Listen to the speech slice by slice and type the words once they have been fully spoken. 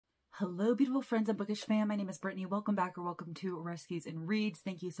Hello, beautiful friends and bookish fam. My name is Brittany. Welcome back or welcome to Rescues and Reads.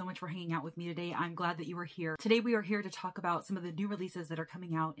 Thank you so much for hanging out with me today. I'm glad that you are here. Today we are here to talk about some of the new releases that are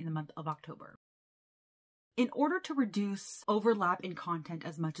coming out in the month of October. In order to reduce overlap in content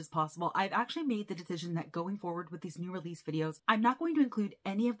as much as possible, I've actually made the decision that going forward with these new release videos, I'm not going to include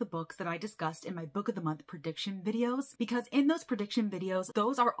any of the books that I discussed in my Book of the Month prediction videos, because in those prediction videos,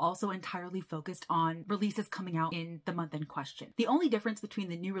 those are also entirely focused on releases coming out in the month in question. The only difference between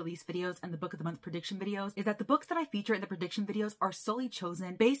the new release videos and the Book of the Month prediction videos is that the books that I feature in the prediction videos are solely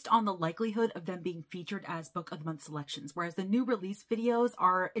chosen based on the likelihood of them being featured as Book of the Month selections, whereas the new release videos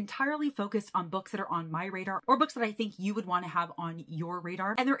are entirely focused on books that are on my radar or books that I think you would want to have on your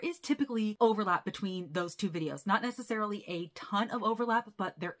radar. And there is typically overlap between those two videos. Not necessarily a ton of overlap,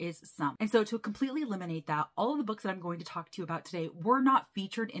 but there is some. And so to completely eliminate that, all of the books that I'm going to talk to you about today were not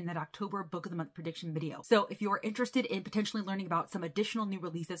featured in that October Book of the Month prediction video. So if you are interested in potentially learning about some additional new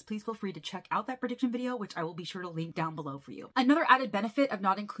releases, please feel free to check out that prediction video, which I will be sure to link down below for you. Another added benefit of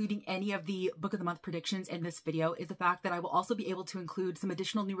not including any of the Book of the Month predictions in this video is the fact that I will also be able to include some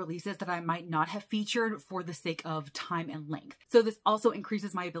additional new releases that I might not have featured for the sake of time and length. So this also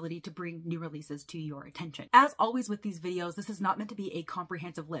increases my ability to bring new releases to your attention. As always with these videos, this is not meant to be a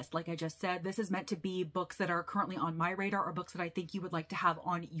comprehensive list. Like I just said, this is meant to be books that are currently on my radar or books that I think you would like to have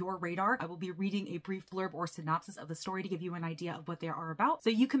on your radar. I will be reading a brief blurb or synopsis of the story to give you an idea of what they are about, so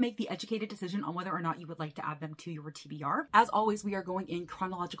you can make the educated decision on whether or not you would like to add them to your TBR. As always, we are going in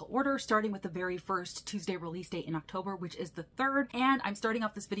chronological order, starting with the very first Tuesday release date in October, which is the 3rd. And I'm starting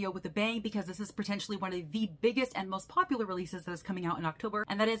off this video with a bang because this is potentially one of the biggest and most popular releases that is coming out in October,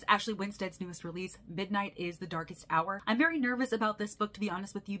 and that is Ashley Winstead's newest release, Midnight is the Darkest Hour. I'm very nervous about this book, to be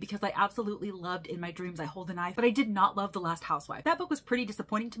honest with you, because I absolutely loved In My Dreams I Hold a Knife, but I did not love The Last Housewife. That book was pretty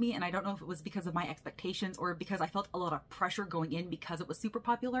disappointing to me, and I don't know if it was because of my expectations or because I felt a lot of pressure going in because it was super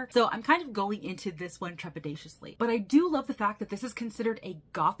popular. So I'm kind of going into this one trepidatiously. But I do love the fact that this is considered a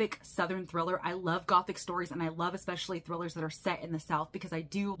gothic southern thriller. I love gothic stories, and I love especially thrillers that are set in the South because I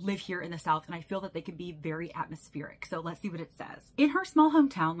do live here in the South and I feel that they can be very atmospheric. So let's see what it says. In her small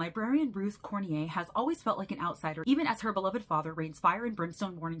hometown, librarian Ruth Cornier has always felt like an outsider, even as her beloved father rains fire and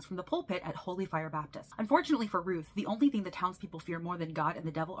brimstone warnings from the pulpit at Holy Fire Baptist. Unfortunately for Ruth, the only thing the townspeople fear more than God and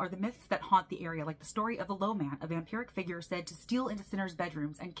the devil are the myths that haunt the area, like the story of the Low Man, a vampiric figure said to steal into sinners'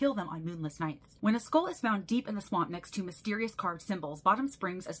 bedrooms and kill them on moonless nights. When a skull is found deep in the swamp next to mysterious carved symbols, Bottom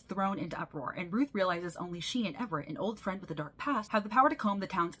Springs is thrown into uproar, and Ruth realizes only she and Everett, an old friend with a dark past, have the power to comb the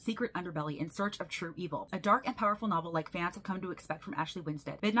town's secret underbelly in search of true evil. A dark and powerful novel like fans have come to expect from Ashley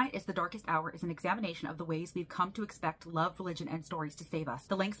Winstead. Midnight is the Darkest Hour is an examination of the ways we've come to expect love, religion, and stories to save us,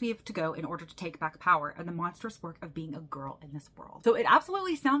 the lengths we have to go in order to take back power, and the monstrous work of being a girl in this world. So it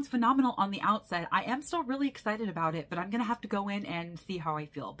absolutely sounds phenomenal on the outset. I am still really excited about it, but I'm gonna have to go in and see how I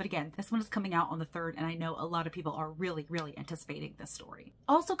feel. But again, this one is coming out on the 3rd, and I know a lot of people are really anticipating this story.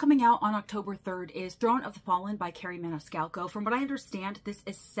 Also coming out on October 3rd is Throne of the Fallen by Carrie Maniscalco. From what I understand, this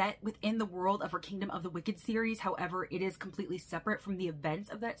is set within the world of her Kingdom of the Wicked series. However, it is completely separate from the events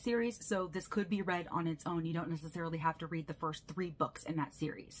of that series, so this could be read on its own. You don't necessarily have to read the first 3 books in that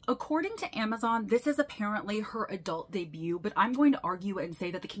series. According to Amazon, this is apparently her adult debut, but I'm going to argue and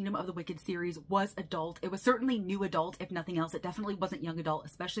say that the Kingdom of the Wicked series was adult. It was certainly new adult, if nothing else. It definitely wasn't young adult,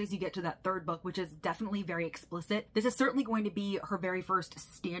 especially as you get to that 3rd book, which is definitely very explicit. This is certainly going to be her very first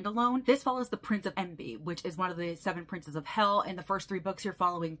standalone. This follows the Prince of Envy, which is one of the 7 princes of hell. In the first 3 books, you're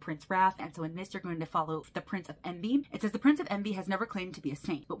following Prince Wrath, and so in this, you're going to follow the Prince of Envy. It says the Prince of Envy has never claimed to be a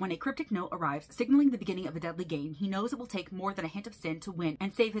saint, but when a cryptic note arrives signaling the beginning of a deadly game, he knows it will take more than a hint of sin to win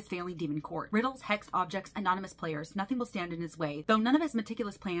and save his failing demon court. Riddles, hex, objects, anonymous players, nothing will stand in his way, though none of his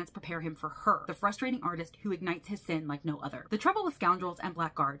meticulous plans prepare him for her, the frustrating artist who ignites his sin like no other. The trouble with scoundrels and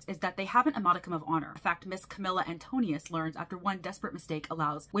blackguards is that they haven't a modicum of honor, a fact Miss Camilla Antonius learns after one desperate mistake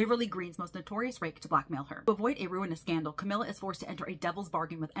allows Waverly Green's most notorious rake to blackmail her. To avoid a ruinous scandal, Camilla is forced to enter a devil's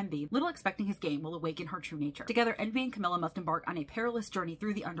bargain with Envy, little expecting his game will awaken her true nature. Together, Envy and Camilla must embark on a perilous journey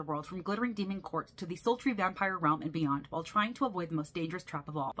through the underworld, from glittering demon courts to the sultry vampire realm and beyond, while trying to avoid the most dangerous trap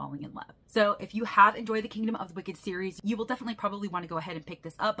of all, falling in love. So if you have enjoyed the Kingdom of the Wicked series, you will definitely probably want to go ahead and pick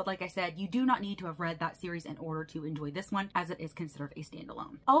this up, but like I said, you do not need to have read that series in order to enjoy this one, as it is considered a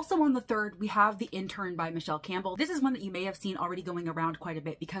standalone. Also on the 3rd, we have The Intern by Michelle Campbell. This is one that you may have seen already going around quite a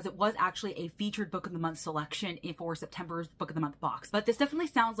bit because it was actually a featured Book of the Month selection for September's Book of the Month box. But this definitely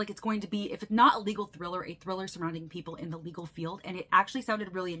sounds like it's going to be, if it's not not a legal thriller, a thriller surrounding people in the legal field, and it actually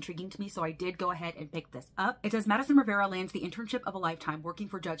sounded really intriguing to me, so I did go ahead and pick this up. It says Madison Rivera lands the internship of a lifetime working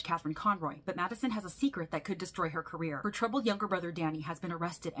for Judge Catherine Conroy, but Madison has a secret that could destroy her career. Her troubled younger brother Danny has been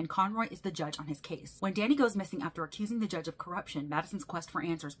arrested, and Conroy is the judge on his case. When Danny goes missing after accusing the judge of corruption, Madison's quest for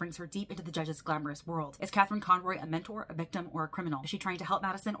answers brings her deep into the judge's glamorous world. Is Catherine Conroy a mentor, a victim, or a criminal? Is she trying to help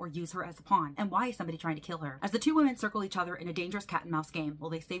Madison or use her as a pawn? And why is somebody trying to kill her? As the two women circle each other in a dangerous cat and mouse game, will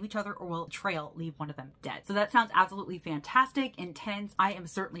they save each other or will betrayal leave one of them dead? So that sounds absolutely fantastic, intense. I am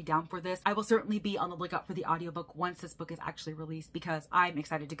certainly down for this. I will certainly be on the lookout for the audiobook once this book is actually released because I'm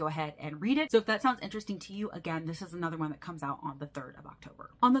excited to go ahead and read it. So if that sounds interesting to you, again, this is another one that comes out on the 3rd of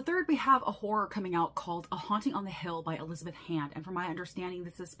October. On the 3rd, we have a horror coming out called A Haunting on the Hill by Elizabeth Hand. And from my understanding,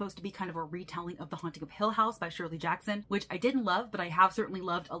 this is supposed to be kind of a retelling of The Haunting of Hill House by Shirley Jackson, which I didn't love, but I have certainly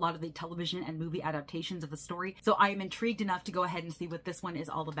loved a lot of the television and movie adaptations of the story. So I am intrigued enough to go ahead and see what this one is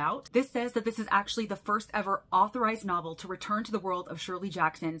all about. This says that this is actually the first ever authorized novel to return to the world of Shirley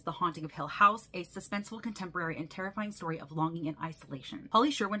Jackson's The Haunting of Hill House, a suspenseful, contemporary, and terrifying story of longing and isolation.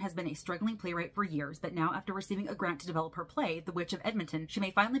 Holly Sherwin has been a struggling playwright for years, but now after receiving a grant to develop her play, The Witch of Edmonton, she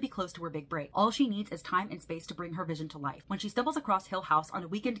may finally be close to her big break. All she needs is time and space to bring her vision to life. When she stumbles across Hill House on a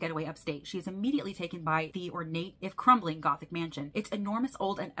weekend getaway upstate, she is immediately taken by the ornate, if crumbling, Gothic mansion. It's enormous,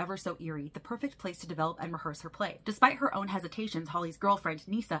 old, and ever so eerie, the perfect place to develop and rehearse her play. Despite her own hesitations, Holly's girlfriend,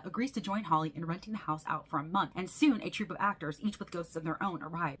 Nisa, agrees to join Holly in renting the house out for a month, and soon a troupe of actors, each with ghosts of their own,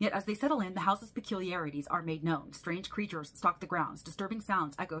 arrive. Yet as they settle in, the house's peculiarities are made known. Strange creatures stalk the grounds, disturbing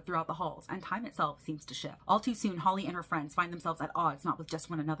sounds echo throughout the halls, and time itself seems to shift. All too soon, Holly and her friends find themselves at odds not with just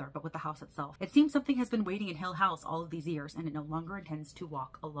one another, but with the house itself. It seems something has been waiting in Hill House all of these years, and it no longer intends to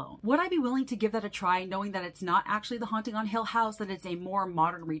walk alone. Would I be willing to give that a try, knowing that it's not actually The Haunting on Hill House, that it's a more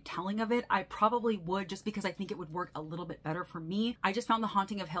modern retelling of it? I probably would, just because I think it would work a little bit better for me. I just found The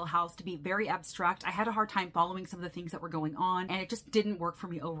Haunting of Hill House to be very abstract. I had a hard time following some of the things that were going on, and it just didn't work for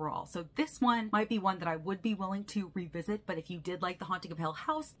me overall. So this one might be one that I would be willing to revisit, but if you did like The Haunting of Hill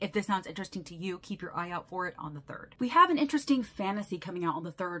House, if this sounds interesting to you, keep your eye out for it on the 3rd. We have an interesting fantasy coming out on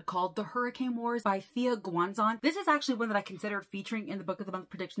the 3rd called The Hurricane Wars by Thea Guanzon. This is actually one that I considered featuring in the Book of the Month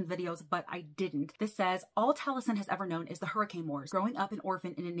predictions videos, but I didn't. This says, all Taliesin has ever known is the Hurricane Wars. Growing up an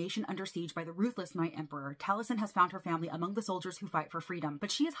orphan in a nation under siege by the ruthless Night Emperor, Taliesin has found her family among the soldiers who fight for freedom,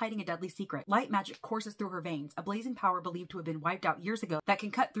 but she is hiding a deadly secret. Light magic courses through her veins, a blazing power believed to have been wiped out years ago that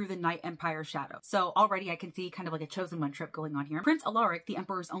can cut through the Night Empire's shadow. So already I can see kind of like a chosen one trip going on here. Prince Alaric, the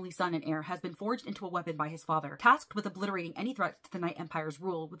Emperor's only son and heir, has been forged into a weapon by his father. Tasked with obliterating any threats to the Night Empire's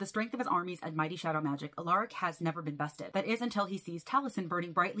rule, with the strength of his armies and mighty shadow magic, Alaric has never been bested. That is until he sees Taliesin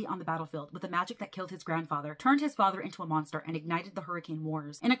burning brightly on the battlefield with the magic that killed his grandfather, turned his father into a monster, and ignited the Hurricane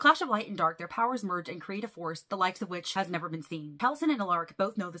Wars. In a clash of light and dark, their powers merge and create a force the likes of which has never been seen. Taliesin and Alaric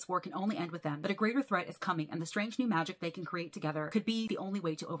both know this war can only end with them, but a greater threat is coming, and the strange new magic they can create together could be the only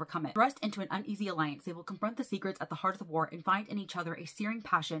way to overcome it. Thrust into an uneasy alliance, they will confront the secrets at the heart of the war and find in each other a searing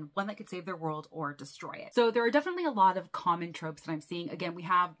passion, one that could save their world or destroy it. So there are definitely a lot of common tropes that I'm seeing. Again, we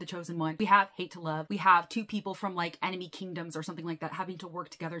have the chosen one, we have hate to love, we have two people from like enemy kingdoms or something like that having to work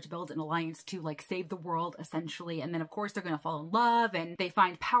together to build an alliance to like save the world essentially, and then of course they're gonna fall in love and they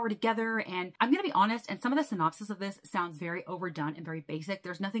find power together. And I'm gonna be honest, and some of the synopsis of this sounds very overdone and very basic.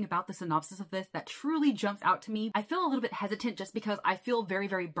 There's nothing about the synopsis of this that truly jumps out to me. I feel a little bit hesitant just because I feel very,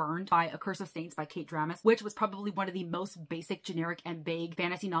 very burned by A Curse of Saints by Kate Dramas, which was probably one of the most basic, generic, and vague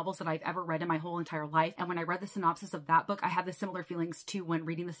fantasy novels that I've ever read in my whole entire life. And when I read the synopsis of that book, I had the similar feelings to when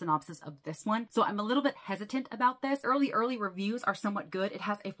reading the synopsis of this one. So I'm a little bit hesitant about this. Early reviews are somewhat good. It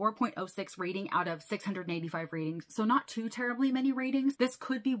has a 4.06 rating out of 685 ratings, so not too terribly many ratings. This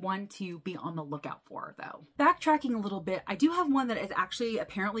could be one to be on the lookout for though. Backtracking a little bit, I do have one that is actually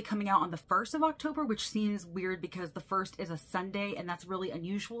apparently coming out on the 1st of October, which seems weird because the 1st is a Sunday and that's really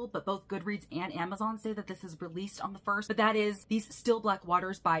unusual, but both Goodreads and Amazon say that this is released on the 1st, but that is These Still Black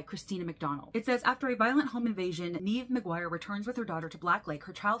Waters by Christina McDonald. It says, after a violent home invasion, Neve McGuire returns with her daughter to Black Lake,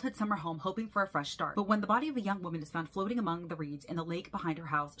 her childhood summer home, hoping for a fresh start. But when the body of a young woman is found floating among the reeds in the lake behind her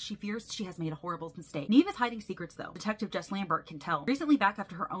house, she fears she has made a horrible mistake. Neve is hiding secrets though. Detective Jess Lambert can tell. Recently back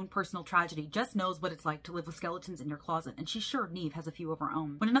after her own personal tragedy, Jess knows what it's like to live with skeletons in your closet, and she's sure Neve has a few of her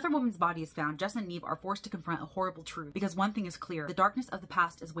own. When another woman's body is found, Jess and Neve are forced to confront a horrible truth, because one thing is clear: the darkness of the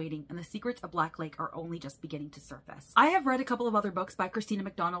past is waiting, and the secrets of Black Lake are only just beginning to surface. I have read a couple of other books by Christina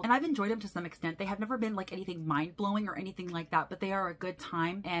McDonald, and I've enjoyed them to some extent. They have never been like anything mind-blowing or anything like that, but they are a good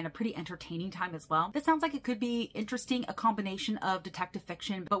time and a pretty entertaining time as well. This sounds like it could be interesting, a combination of detective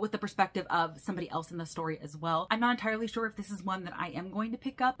fiction, but with the perspective of somebody else in the story as well. I'm not entirely sure if this is one that I am going to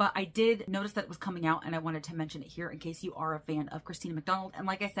pick up, but I did notice that it was coming out and I wanted to mention it here in case you are a fan of Christina McDonald. And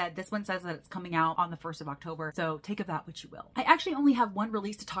like I said, said, this one says that it's coming out on the 1st of October, so take of that what you will. I actually only have one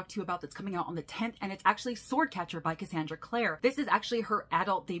release to talk to you about that's coming out on the 10th, and it's actually Swordcatcher by Cassandra Clare. This is actually her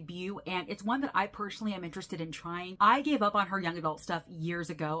adult debut, and it's one that I personally am interested in trying. I gave up on her young adult stuff years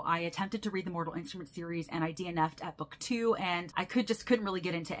ago. I attempted to read the Mortal Instruments series, and I DNF'd at book 2, and I couldn't really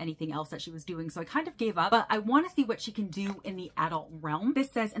get into anything else that she was doing, so I kind of gave up, but I want to see what she can do in the adult realm.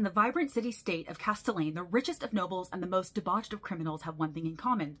 This says, in the vibrant city-state of Castellane, the richest of nobles and the most debauched of criminals have one thing in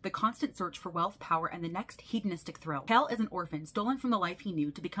common: the constant search for wealth, power, and the next hedonistic thrill. Kel is an orphan, stolen from the life he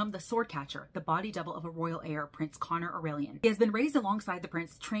knew to become the Swordcatcher, the body double of a royal heir, Prince Connor Aurelian. He has been raised alongside the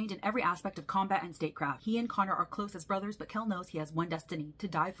prince, trained in every aspect of combat and statecraft. He and Connor are close as brothers, but Kel knows he has one destiny: to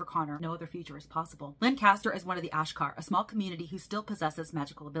die for Connor. No other future is possible. Lancaster is one of the Ashkar, a small community who still possesses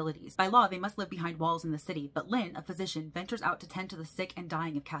magical abilities. By law, they must live behind walls in the city, but Lynn, a physician, ventures out to tend to the sick and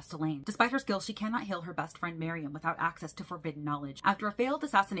dying of Castellane. Despite her skills, she cannot heal her best friend Miriam without access to forbidden knowledge. After a failed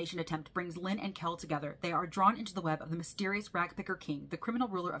assassination attempt brings Lynn and Kel together, they are drawn into the web of the mysterious Ragpicker King, the criminal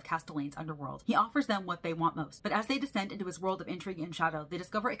ruler of Castellane's underworld. He offers them what they want most, but as they descend into his world of intrigue and shadow, they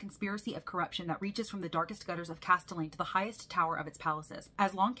discover a conspiracy of corruption that reaches from the darkest gutters of Castellane to the highest tower of its palaces.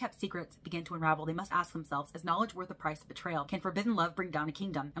 As long-kept secrets begin to unravel, they must ask themselves, is knowledge worth the price of betrayal? Can forbidden love bring down a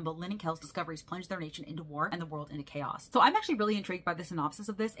kingdom? And will Lynn and Kel's discoveries plunge their nation into war and the world into chaos? So I'm actually really intrigued by the synopsis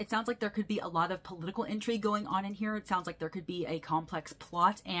of this. It sounds like there could be a lot of political intrigue going on in here. It sounds like there could be a complex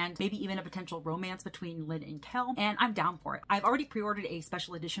plot and maybe even a potential romance between Lynn and Kel, and I'm down for it. I've already pre-ordered a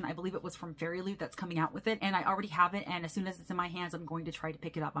special edition. I believe it was from Fairy Loot that's coming out with it, and I already have it, and as soon as it's in my hands, I'm going to try to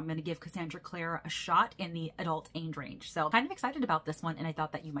pick it up. I'm going to give Cassandra Clare a shot in the adult age range. So kind of excited about this one, and I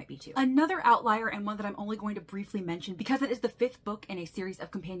thought that you might be too. Another outlier, and one that I'm only going to briefly mention because it is the 5th book in a series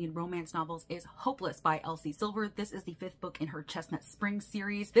of companion romance novels, is Hopeless by Elsie Silver. This is the 5th book in her Chestnut Springs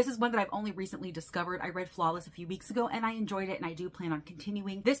series. This is one that I've only recently discovered. I read Flawless a few weeks ago, and I enjoyed it, and I do plan on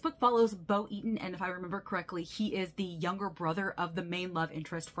continuing. This book follows Bo Eaton, and if I remember correctly, he is the younger brother of the main love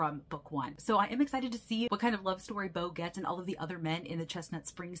interest from book 1. So I am excited to see what kind of love story Bo gets and all of the other men in the Chestnut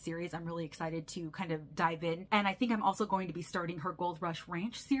Springs series. I'm really excited to kind of dive in, and I think I'm also going to be starting her Gold Rush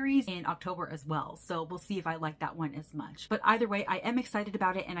Ranch series in October as well, so we'll see if I like that one as much. But either way, I am excited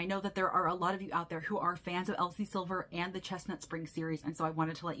about it, and I know that there are a lot of you out there who are fans of Elsie Silver and the Chestnut Springs series, and so I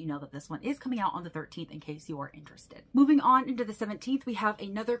wanted to let you know that this one is coming out on the 13th in case you are interested. Moving on into the 17th, we have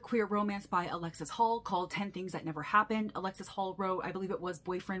another queer romance by Alexis Hall called 10 Things That Never Happened. Alexis Hall wrote, I believe it was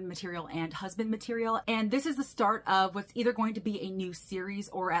boyfriend material and husband material, and this is the start of what's either going to be a new series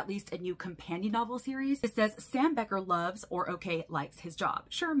or at least a new companion novel series. It says, Sam Becker loves, or okay, likes his job.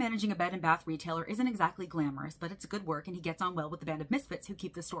 Sure, managing a bed and bath retailer isn't exactly glamorous, but it's good work and he gets on well with the band of misfits who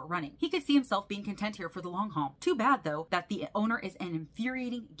keep the store running. He could see himself being content here for the long haul. Too bad, though, that the owner is an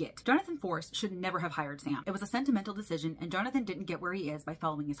infuriating git. Jonathan Forrest should never have hired Sam. It was a sentimental decision, and Jonathan didn't get where he is by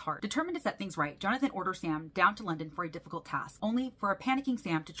following his heart. Determined to set things right, Jonathan orders Sam down to London for a difficult task, only for a panicking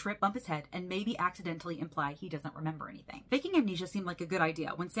Sam to trip, bump his head, and maybe accidentally imply he doesn't remember anything. Faking amnesia seemed like a good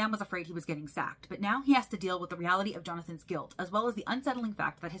idea when Sam was afraid he was getting sacked, but now he has to deal with the reality of Jonathan's guilt, as well as the unsettling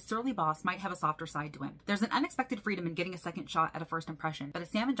fact that his surly boss might have a softer side to him. There's an unexpected freedom in getting a second shot at a first impression, but as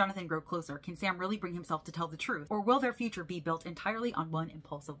Sam and Jonathan grow closer, can Sam really bring himself to tell the truth, or will their future be built entirely on one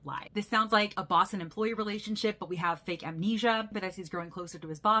impulsive lie? This sounds like a boss and employee relationship, but we have fake amnesia, but as he's growing closer to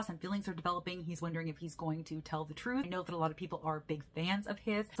his boss and feelings are developing, he's wondering if he's going to tell the truth. I know that a lot of people are big fans of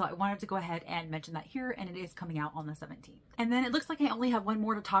his, so I wanted to go ahead and mention that here, and it is coming out on the 17th. And then it looks like I only have one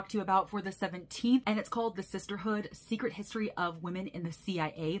more to talk to you about for the 17th, and it's called The Sisterhood: Secret History of Women in the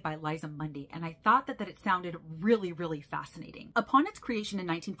CIA by Liza Mundy, and I thought that it sounded really, really fascinating. Upon its creation in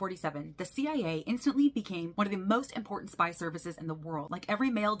 1947, the CIA instantly became one of the most important spy services in the world. Like every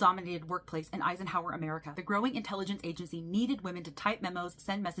male-dominated workplace in Eisenhower America, the growing intelligence agency needed women to type memos,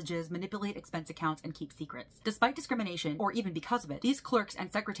 send messages, manipulate expense accounts, and keep secrets. Despite discrimination, or even because of it, these clerks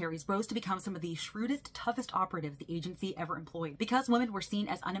and secretaries rose to become some of the shrewdest, toughest operatives the agency ever employed. Because women were seen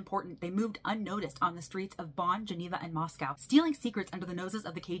as unimportant, they moved unnoticed on the streets of Bonn, Geneva, and Moscow, stealing secrets under the noses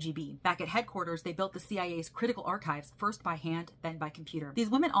of the KGB. Back at headquarters, they built the CIA's critical archives, first by hand, then by computer. These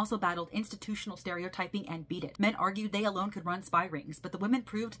women also battled institutional stereotyping and beat it. Men argued they alone could run spy rings, but the women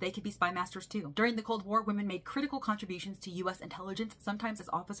proved they could be spy masters too. During the Cold War, women made critical contributions to U.S. intelligence, sometimes as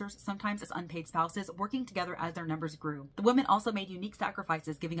officers, sometimes as unpaid spouses, working together as their numbers grew. The women also made unique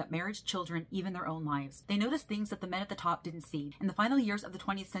sacrifices, giving up marriage, children, even their own lives. They noticed things that the men at the top didn't see. In the final years of the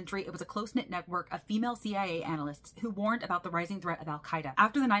 20th century, it was a close-knit network of female CIA analysts who warned about the rising threat of Al-Qaeda.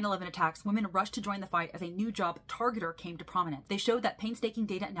 After the 9/11 attacks, women rushed to join the fight as a new job, targeter, came to prominence. They showed that painstaking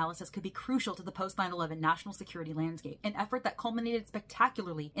data analysis could be crucial to the post-9/11 national security landscape, an effort that culminated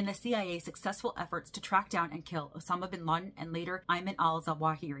spectacularly in the CIA's successful efforts to track down and kill Osama bin Laden and later Ayman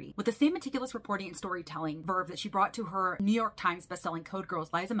al-Zawahiri. With the same meticulous reporting and storytelling verve that she brought to her New York Times bestselling Code Girls,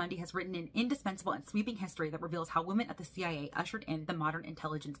 Liza Mundy has written an indispensable and sweeping history that reveals how women at the CIA ushered in the modern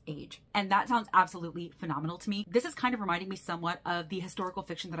intelligence age. And that sounds absolutely phenomenal to me. This is kind of reminding me somewhat of the historical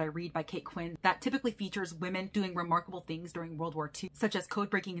fiction that I read by Kate Quinn that typically features women doing remarkable things during World War II, such as code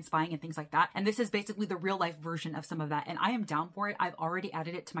breaking and spying and things like that. And this is basically the real life version of some of that. And I am down for it. I've already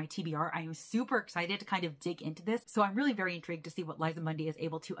added it to my TBR. I am super excited to kind of dig into this. So I'm really very intrigued to see what Liza Mundy is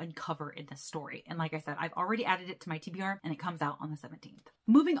able to uncover in this story. And like I said, I've already added it to my TBR and it comes out on the 17th.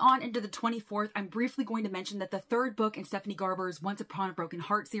 Moving on into the 24th, I'm briefly going to mention that the third book in Stephanie Garber's Once Upon a Broken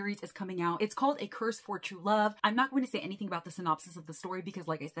Heart series is coming out. It's called A Curse for True Love. I'm not going to say anything about the synopsis of the story because,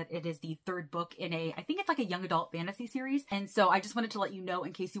 like I said, it is the third book in I think it's like a young adult fantasy series. And so I just wanted to let you know,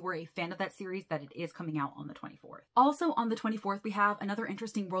 in case you were a fan of that series, that it is coming out on the 24th. Also on the 24th, we have another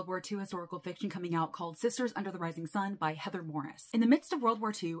interesting World War II historical fiction coming out called Sisters Under the Rising Sun by Heather Morris. In the midst of World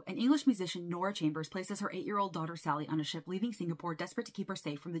War II, an English musician, Nora Chambers, places her 8-year-old daughter Sally on a ship leaving Singapore, desperate to keep her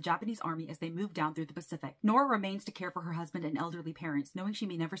safe from the Japanese army as they move down through the Pacific. Nora remains to care for her husband and elderly parents, knowing she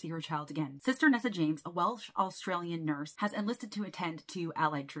may never see her child again. Sister Nessa James, a Welsh-Australian nurse, has enlisted to attend to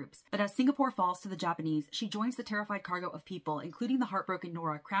Allied troops. But as Singapore falls to the Japanese, she joins the terrified cargo of people, including the heartbroken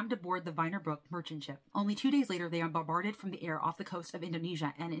Nora, crammed aboard the Viner Brook merchant ship. Only 2 days later, they are bombarded from the air off the coast of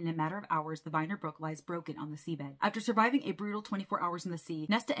Indonesia, and in a matter of hours, the Viner Brook lies broken on the seabed. After surviving a brutal 24 hours in the sea,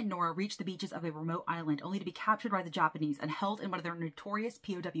 Nesta and Nora reach the beaches of a remote island, only to be captured by the Japanese and held in one of their notorious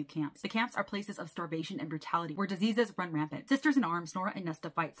POW camps. The camps are places of starvation and brutality, where diseases run rampant. Sisters in arms, Nora and Nesta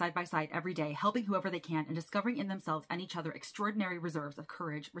fight side by side every day, helping whoever they can and discovering in themselves and each other extraordinary reserves of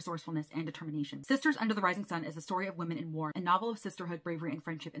courage, resourcefulness, and determination. Sisters Under the Rising Sun is a story of women in war, a novel of sisterhood, bravery, and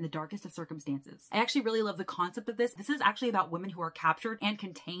friendship in the darkest of circumstances. I actually really love the concept of this. This is actually about women who are captured and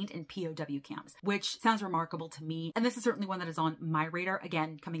contained in POW camps, which sounds remarkable to me. And this is certainly one that is on my radar,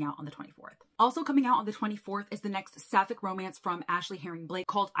 again, coming out on the 24th. Also coming out on the 24th is the next sapphic romance from Ashley Herring Blake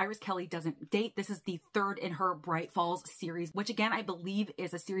called Iris Kelly Doesn't Date. This is the third in her Bright Falls series, which again, I believe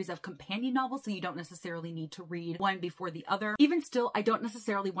is a series of companion novels, so you don't necessarily need to read one before the other. Even still, I don't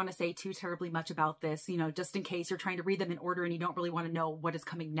necessarily want to say too terribly much about this, you know, just in case you're trying to read them in order and you don't really want to know what is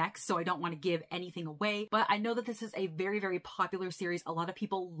coming next, so I don't want to give anything away. But I know that this is a very, very popular series. A lot of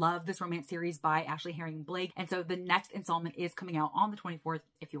people love this romance series by Ashley Herring Blake, and so the next installment is coming out on the 24th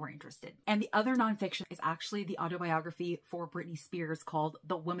if you are interested. And the other nonfiction is actually the autobiography for Britney Spears called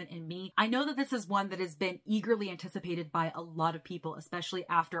The Woman in Me. I know that this is one that has been eagerly anticipated by a lot of people, especially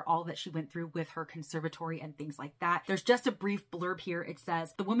after all that she went through with her conservatory and things like that. There's just a brief blurb here. It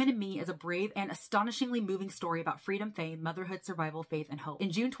says, "The Woman in Me is a brave and astonishingly moving story about freedom, fame, motherhood, survival, faith, and hope.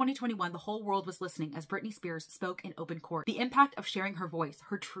 In June 2021, the whole world was listening as Britney Spears spoke in open court. The impact of sharing her voice,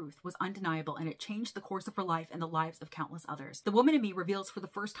 her truth, was undeniable, and it changed the course of her life and the lives of countless others. The Woman in Me reveals for the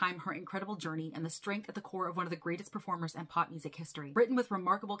first time her incredible journey and the strength at the core of one of the greatest performers in pop music history. Written with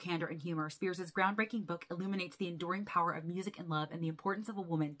remarkable candor and humor, Spears' groundbreaking book illuminates the enduring power of music and love and the importance of a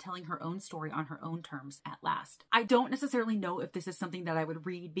woman telling her own story on her own terms at last." I don't necessarily know if this is something that I would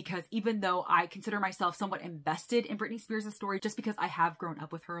read, because even though I consider myself somewhat invested in Britney Spears' story, just because I have grown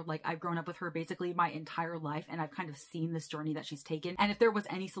up with her, like I've grown up with her basically my entire life, and I've kind of seen this journey that she's taken. And if there was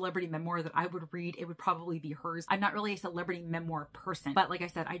any celebrity memoir that I would read, it would probably be hers. I'm not really a celebrity memoir person, but like I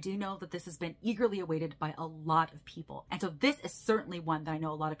said, I do know that this has been eagerly awaited by a lot of people. And so this is certainly one that I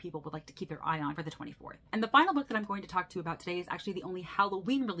know a lot of people would like to keep their eye on for the 24th. And the final book that I'm going to talk to you about today is actually the only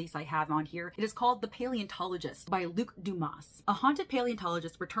Halloween release I have on here. It is called The Paleontologist by Luc Dumas. A haunted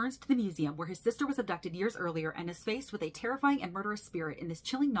paleontologist returns to the museum where his sister was abducted years earlier and is faced with a terrifying and murderous spirit in this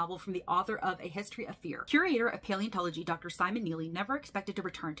chilling novel from the author of A History of Fear. Curator of paleontology Dr. Simon Neely never expected to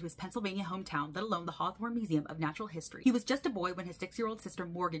return to his Pennsylvania hometown, let alone the Hawthorne Museum of Natural History. He was just a boy when his 6-year-old sister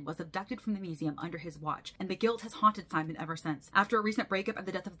Morgan was abducted from the museum under his watch, and the guilt has haunted Simon ever since. After a recent breakup and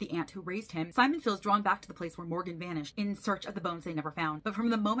the death of the aunt who raised him, Simon feels drawn back to the place where Morgan vanished in search of the bones they never found. But from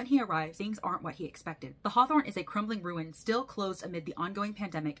the moment he arrives, things aren't what he expected. The Hawthorne is a crumbling ruin, still closed amid the ongoing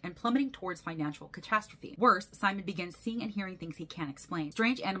pandemic and plummeting towards financial catastrophe. Worse, Simon begins seeing and hearing things he can't explain.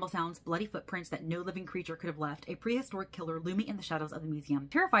 Strange animal sounds, bloody footprints that no living creature could have left, a prehistoric killer looming in the shadows of the museum.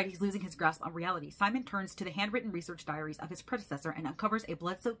 Terrified he's losing his grasp on reality, Simon turns to the handwritten research diaries of his predecessor and uncovers a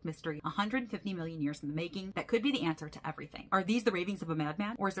blood-soaked mystery 150 million years in the making that could be the answer to everything. Are these these the ravings of a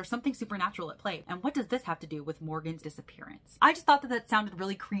madman, or is there something supernatural at play? And what does this have to do with Morgan's disappearance? I just thought that that sounded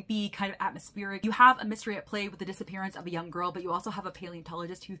really creepy, kind of atmospheric. You have a mystery at play with the disappearance of a young girl, but you also have a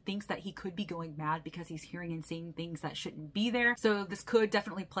paleontologist who thinks that he could be going mad because he's hearing and seeing things that shouldn't be there. So this could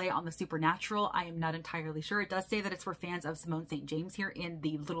definitely play on the supernatural. I am not entirely sure. It does say that it's for fans of Simone St. James here in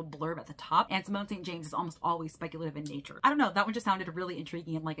the little blurb at the top, and Simone St. James is almost always speculative in nature. I don't know, that one just sounded really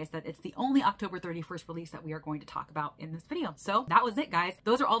intriguing, and like I said, it's the only October 31st release that we are going to talk about in this video. So that was it, guys.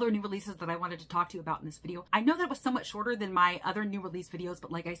 Those are all the new releases that I wanted to talk to you about in this video. I know that it was somewhat shorter than my other new release videos,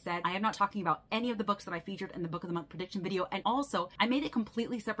 but like I said, I am not talking about any of the books that I featured in the book of the month prediction video, and also I made a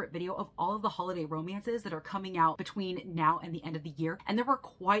completely separate video of all of the holiday romances that are coming out between now and the end of the year, and there were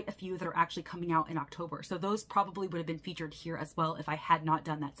quite a few that are actually coming out in October, so those probably would have been featured here as well if I had not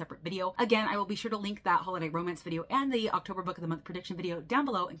done that separate video. Again, I will be sure to link that holiday romance video and the October book of the month prediction video down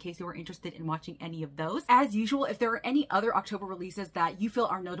below in case you are interested in watching any of those. As usual, if there are any other October releases that you feel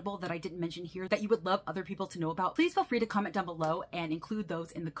are notable that I didn't mention here that you would love other people to know about, please feel free to comment down below and include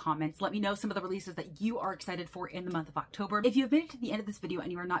those in the comments. Let me know some of the releases that you are excited for in the month of October. If you have made it to the end of this video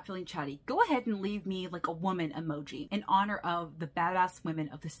and you are not feeling chatty, go ahead and leave me like a woman emoji in honor of the badass women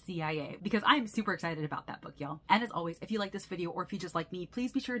of the CIA, because I am super excited about that book, y'all. And as always, if you like this video or if you just like me,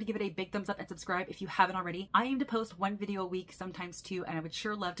 please be sure to give it a big thumbs up and subscribe if you haven't already. I aim to post one video a week, sometimes two, and I would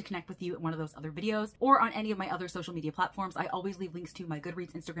sure love to connect with you in one of those other videos or on any of my other social media platforms. I always leave links to my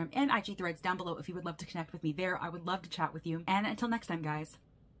Goodreads, Instagram, and IG threads down below if you would love to connect with me there. I would love to chat with you. And until next time, guys,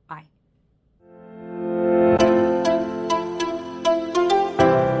 bye.